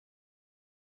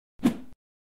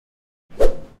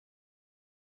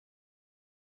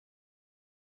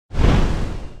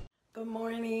Good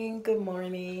morning, good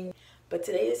morning. But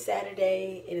today is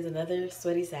Saturday. It is another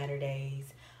Sweaty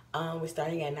Saturdays. We're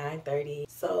starting at 9:30.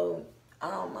 So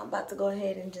I'm about to go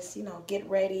ahead and just, get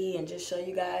ready and just show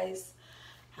you guys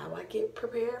how I get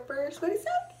prepared for Sweaty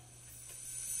Saturdays.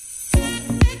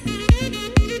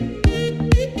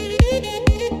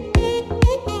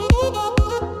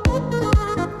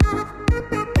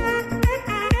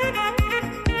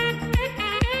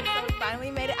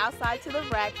 Outside to the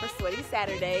rack for Sweaty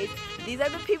Saturdays. These are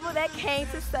the people that came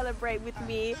to celebrate with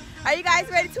me. Are you guys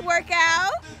ready to work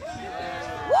out?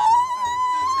 Yeah. Woo!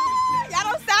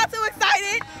 Y'all don't sound too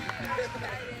excited.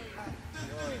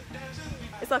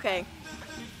 It's okay.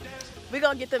 We're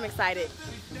gonna get them excited.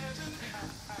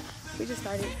 We just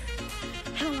started.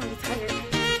 I don't want to get tired.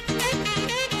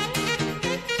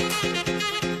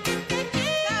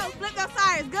 Go, flip those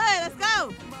tires. Good, let's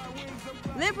go.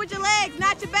 Lift with your legs,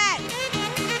 not your back.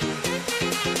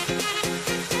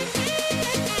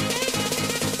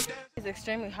 It's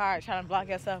extremely hard trying to block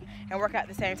yourself and work out at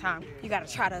the same time. You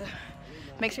gotta try to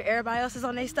make sure everybody else is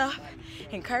on their stuff,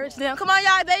 encourage them. Come on,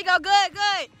 y'all, there you go, good,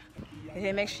 good. And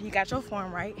then make sure you got your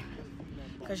form right,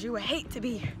 because you would hate to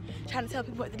be trying to tell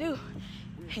people what to do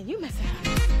and you mess it up.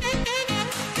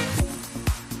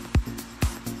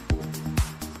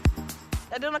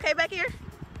 Y'all doing okay back here?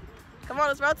 Come on,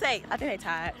 let's rotate. I think they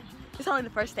tired. It's only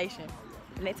the first station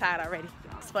and they tired already.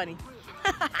 It's funny.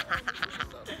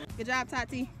 Good job,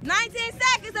 Tati. 19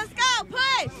 seconds, let's go,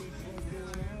 push.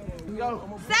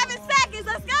 Go. 7 seconds,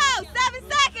 let's go, 7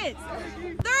 seconds.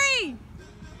 3,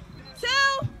 2,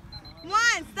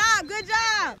 1, stop, good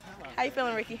job. How you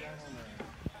feeling, Ricky?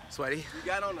 Sweaty.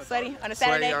 Sweaty on a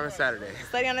Saturday? Sweaty on a Saturday.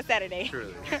 Sweaty on a Saturday.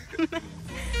 Truly.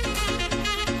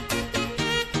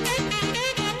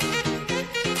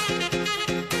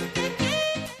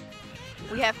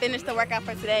 We have finished the workout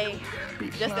for today.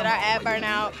 Just did our ab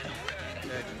burnout.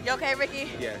 You okay, Ricky?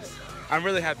 Yes. I'm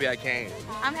really happy I came.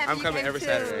 I'm happy. I'm coming every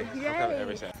Saturday. Yay. I'm coming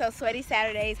every Saturday. So Sweaty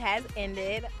Saturdays has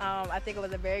ended. I think it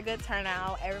was a very good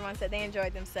turnout. Everyone said they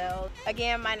enjoyed themselves.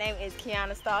 Again, my name is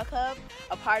Kieanna Stalkup.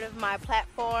 A part of my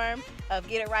platform of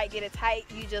Get It Right, Get It Tight.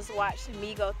 You just watched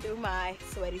me go through my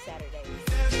Sweaty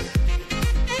Saturdays.